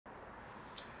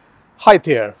Hi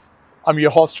there, I'm your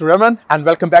host Raman and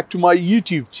welcome back to my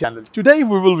YouTube channel. Today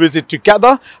we will visit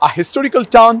together a historical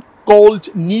town called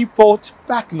Newport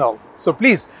Pagnell. So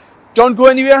please don't go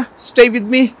anywhere, stay with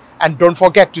me and don't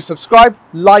forget to subscribe,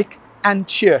 like and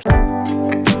share.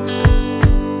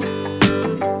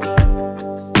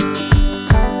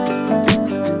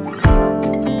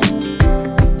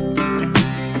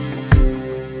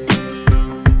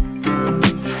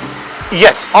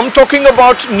 Yes, I'm talking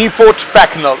about Newport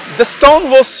Pagnell. This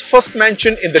town was first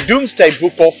mentioned in the Domesday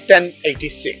Book of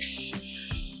 1086.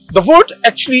 The word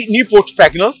actually Newport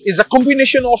Pagnell is a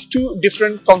combination of two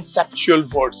different conceptual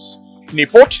words,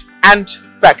 Newport and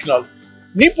Pagnell.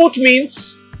 Newport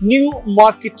means new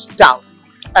market town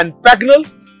and Pagnell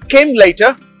came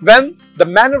later when the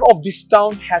manor of this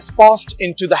town has passed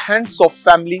into the hands of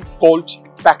family called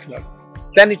Pagnell.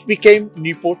 Then it became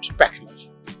Newport Pagnell.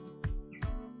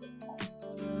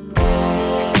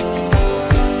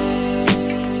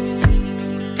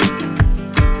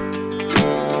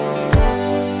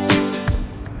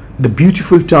 The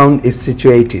beautiful town is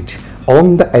situated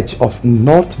on the edge of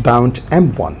northbound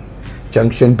M1,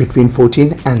 junction between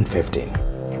 14 and 15.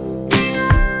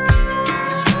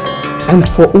 And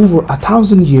for over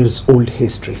 1,000 years old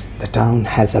history, the town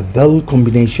has a well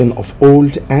combination of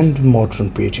old and modern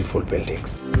beautiful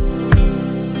buildings.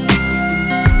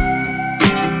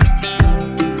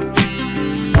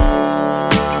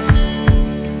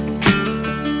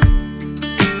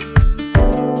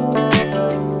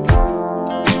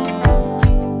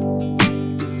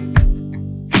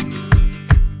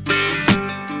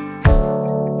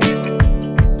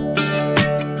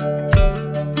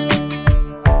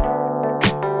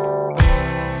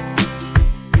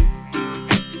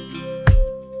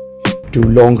 Two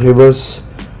long rivers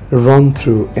run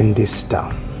through in this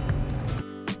town.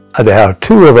 There are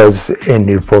two rivers in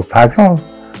Newport Pagnell.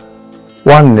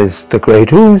 One is the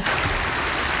Great Ouse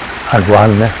and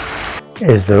one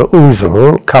is the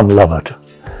Ousel come Lovett.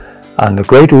 And the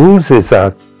Great Ouse is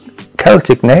a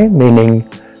Celtic name meaning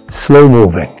slow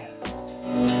moving.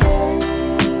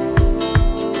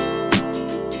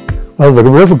 Well, the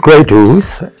River Great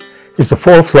Ouse is the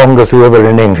fourth longest river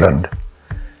in England.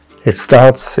 It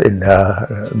starts in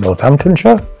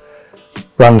Northamptonshire,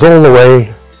 runs all the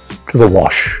way to the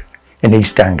Wash in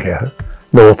East Anglia,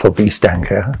 north of East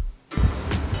Anglia.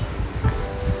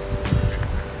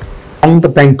 On the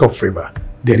bank of river,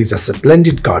 there is a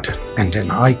splendid garden and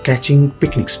an eye-catching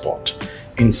picnic spot.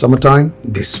 In summertime,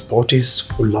 this spot is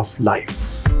full of life.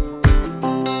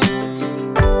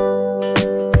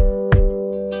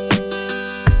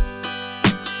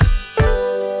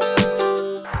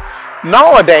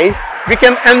 Nowadays, we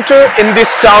can enter in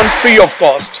this town free of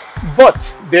cost.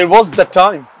 But there was the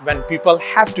time when people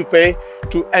have to pay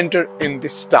to enter in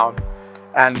this town.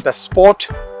 And the spot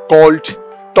called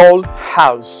Toll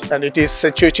House, and it is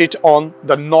situated on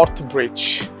the North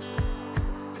Bridge.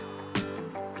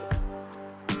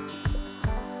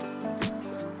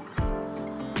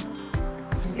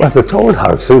 Well, the toll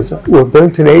houses were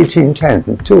built in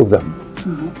 1810, two of them.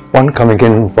 One coming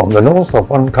in from the north and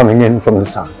one coming in from the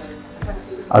south.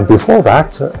 And before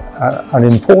that, an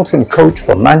important coach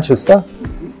from Manchester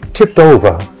tipped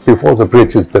over before the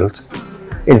bridge was built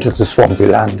into the swampy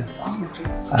land.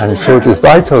 And so it is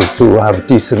vital to have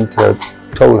decent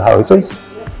toll houses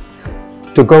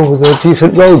to go with the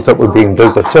decent roads that were being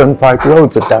built, the turnpike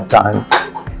roads at that time.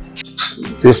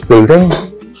 This building,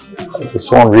 the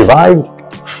Swan Revived,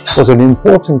 was an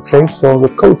important place for the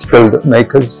coach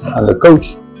makers and the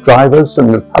coach drivers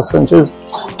and the passengers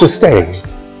to stay.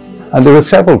 And there were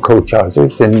several coach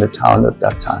houses in the town at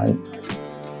that time.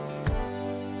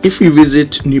 If you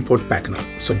visit Newport Pagnell,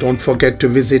 so don't forget to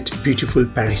visit beautiful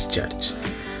parish church.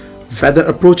 Whether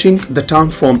approaching the town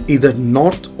from either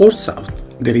north or south,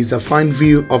 there is a fine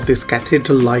view of this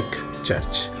cathedral-like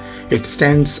church. It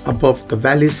stands above the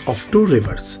valleys of two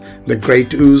rivers, the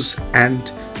Great Ouse and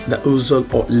the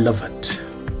Ousel or Lovett.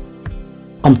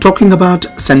 I'm talking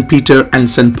about St. Peter and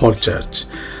St. Paul Church.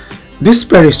 This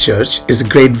parish church is a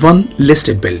Grade 1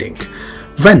 listed building.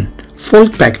 When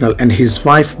Fulk Pagnell and his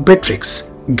wife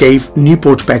Beatrix gave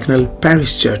Newport Pagnell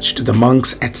Parish Church to the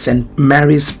monks at St.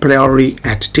 Mary's Priory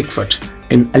at Tickford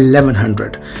in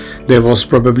 1100, there was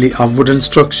probably a wooden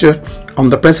structure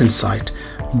on the present site,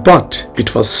 but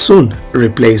it was soon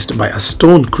replaced by a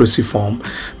stone cruciform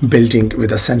building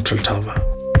with a central tower.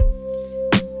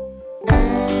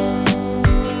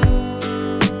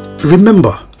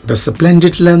 Remember the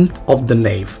splendid length of the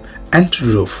nave and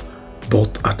roof,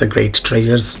 both are the great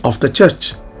treasures of the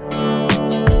church.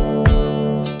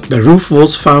 The roof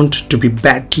was found to be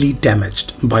badly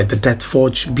damaged by the Death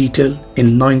Forge beetle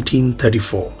in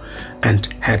 1934, and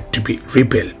had to be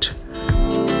rebuilt.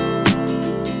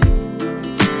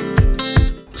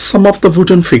 Some of the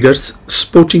wooden figures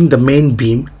supporting the main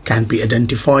beam can be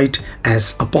identified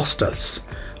as apostles.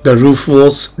 The roof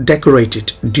was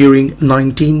decorated during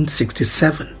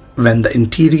 1967 when the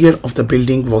interior of the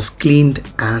building was cleaned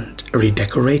and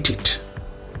redecorated.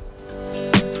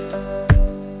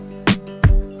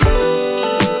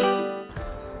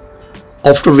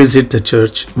 After visiting the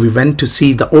church, we went to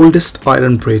see the oldest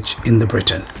iron bridge in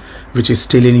Britain, which is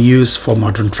still in use for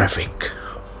modern traffic.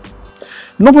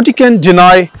 Nobody can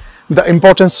deny the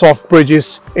importance of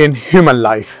bridges in human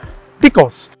life,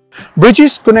 because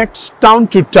bridges connect town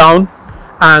to town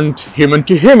and human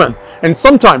to human, and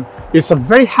sometimes it's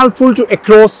very helpful to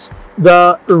cross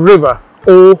the river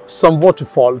or some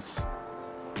waterfalls.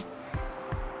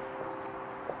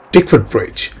 Tickford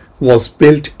Bridge was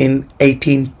built in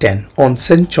 1810 on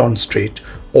St. John Street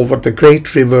over the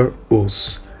great river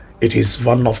Ouse. It is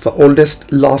one of the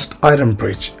oldest last iron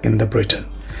bridge in Britain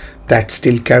that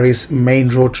still carries main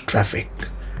road traffic.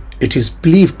 It is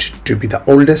believed to be the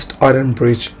oldest iron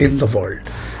bridge in the world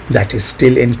that is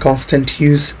still in constant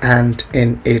use and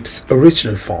in its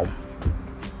original form.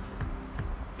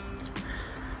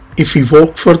 If we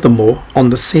walk furthermore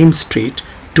on the same street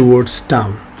towards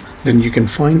town, then you can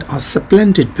find a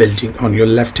splendid building on your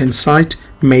left hand side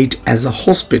made as a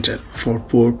hospital for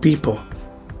poor people.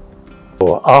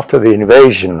 After the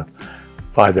invasion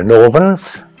by the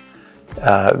Normans,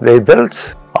 they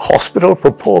built a hospital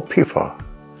for poor people.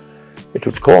 It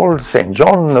was called St.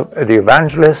 John the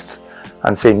Evangelist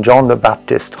and St. John the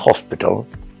Baptist Hospital,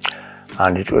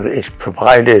 and it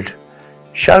provided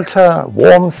shelter,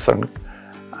 warmth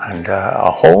and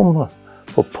a home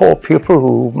for poor people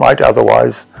who might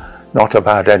otherwise not have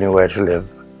had anywhere to live.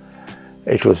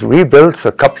 It was rebuilt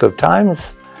a couple of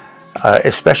times,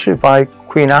 especially by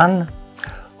Queen Anne,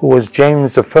 who was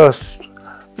James I's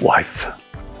wife.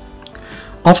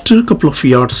 After a couple of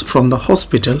yards from the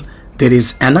hospital, there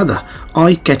is another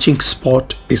eye-catching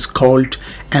spot is called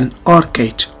an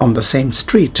arcade on the same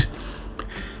street.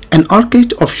 An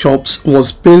arcade of shops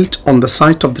was built on the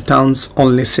site of the town's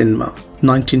only cinema,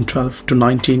 1912 to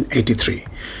 1983,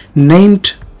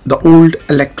 named the Old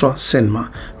Electra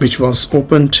Cinema, which was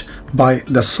opened by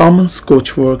the Salmons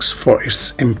Coachworks for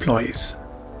its employees.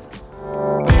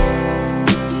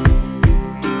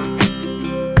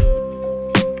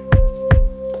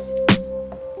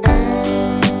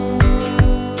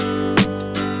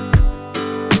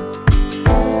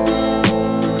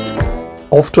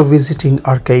 After visiting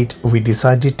Arcade, we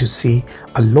decided to see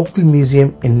a local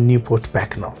museum in Newport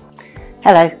Pagnell.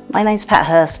 Hello, my name's Pat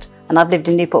Hurst and I've lived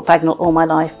in Newport Pagnell all my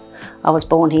life. I was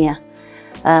born here.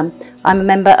 I'm a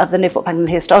member of the Newport Pagnell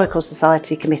Historical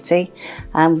Society Committee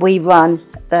and we run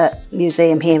the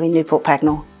museum here in Newport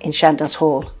Pagnell in Chandos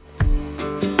Hall.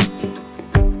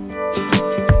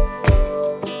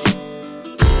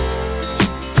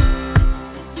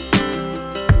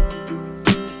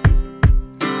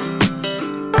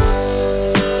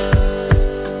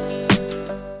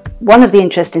 One of the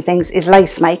interesting things is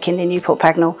lace making in Newport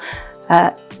Pagnell.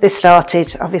 This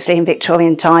started obviously in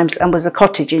Victorian times and was a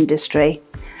cottage industry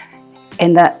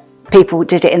in that people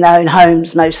did it in their own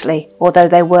homes mostly, although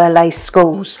there were lace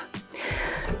schools.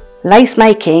 Lace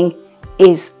making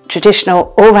is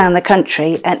traditional all around the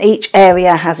country and each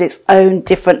area has its own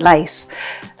different lace.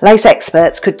 Lace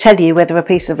experts could tell you whether a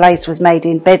piece of lace was made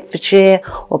in Bedfordshire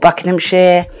or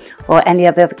Buckinghamshire or any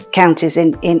other counties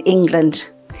in England.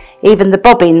 Even the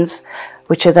bobbins,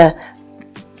 which are the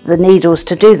needles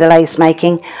to do the lace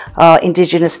making, are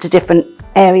indigenous to different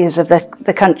areas of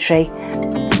the country.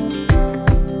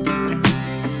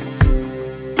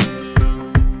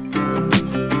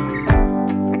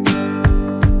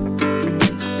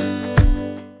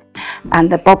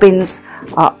 And the bobbins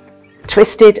are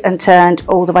twisted and turned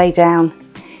all the way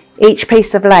down. Each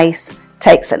piece of lace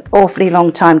takes an awfully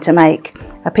long time to make.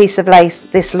 A piece of lace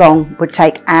this long would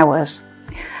take hours.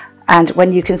 And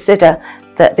when you consider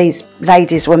that these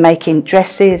ladies were making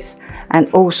dresses and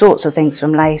all sorts of things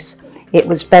from lace, it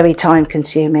was very time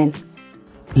consuming.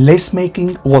 Lace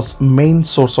making was main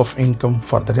source of income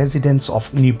for the residents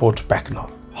of Newport Pagnell.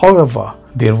 However,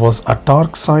 there was a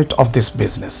dark side of this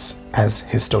business, as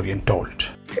historian told.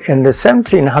 In the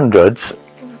 1700s,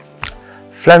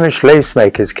 Flemish lace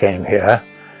makers came here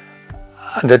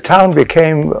and the town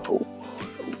became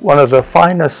one of the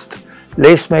finest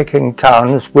lace-making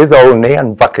towns with Olney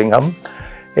and Buckingham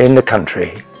in the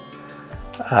country.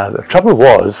 The trouble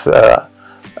was,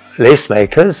 lace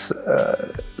makers,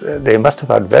 they must have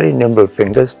had very nimble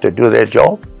fingers to do their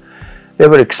job. They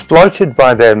were exploited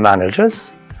by their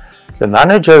managers. The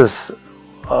managers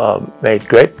made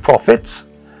great profits,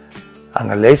 and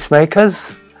the lace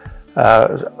makers,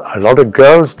 a lot of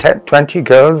girls, 20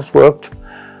 girls worked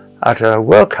at a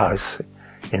workhouse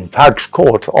in Pag's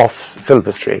Court off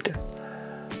Silver Street.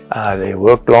 They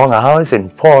worked long hours in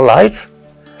poor light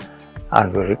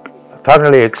and were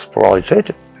thoroughly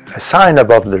exploited. A sign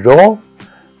above the door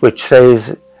which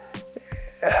says,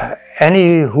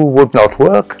 any who would not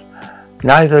work,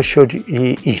 neither should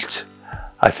ye eat.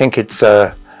 I think it's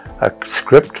a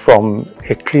script from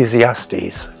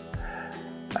Ecclesiastes.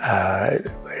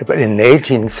 But in the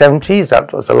 1870s,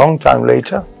 that was a long time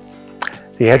later,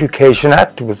 the Education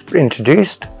Act was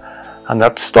introduced, and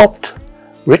that stopped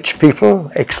rich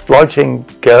people exploiting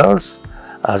girls.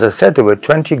 As I said, there were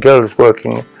 20 girls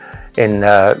working in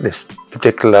this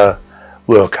particular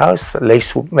workhouse,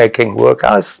 lace-making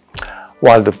workhouse,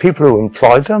 while the people who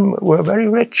employed them were very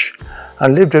rich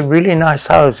and lived in really nice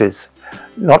houses,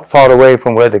 not far away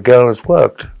from where the girls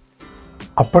worked.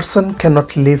 A person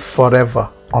cannot live forever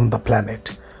on the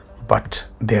planet, but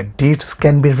their deeds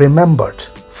can be remembered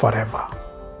forever.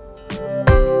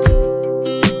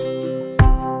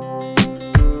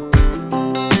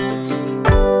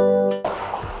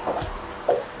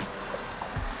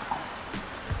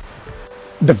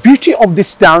 The beauty of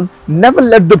this town never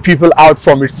let the people out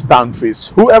from its boundaries.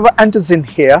 Whoever enters in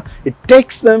here, it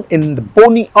takes them in the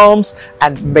bony arms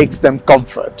and makes them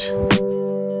comfort.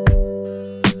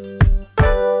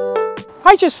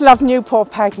 I just love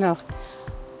Newport Pagnell.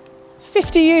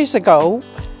 50 years ago,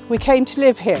 we came to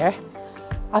live here.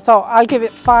 I thought, I'll give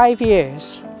it 5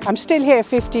 years. I'm still here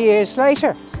 50 years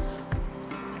later.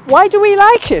 Why do we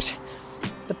like it?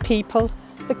 The people,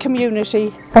 the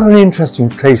community. What an interesting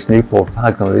place Newport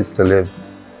Pagnell is to live.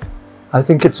 I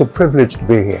think it's a privilege to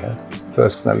be here,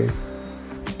 personally.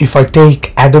 If I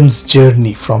take Adam's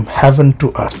journey from heaven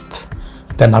to earth,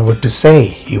 then I would to say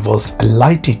he was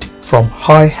alighted from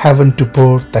high heaven to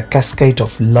pour the cascade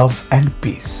of love and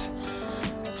peace.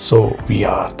 So we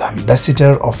are the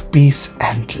ambassador of peace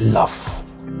and love.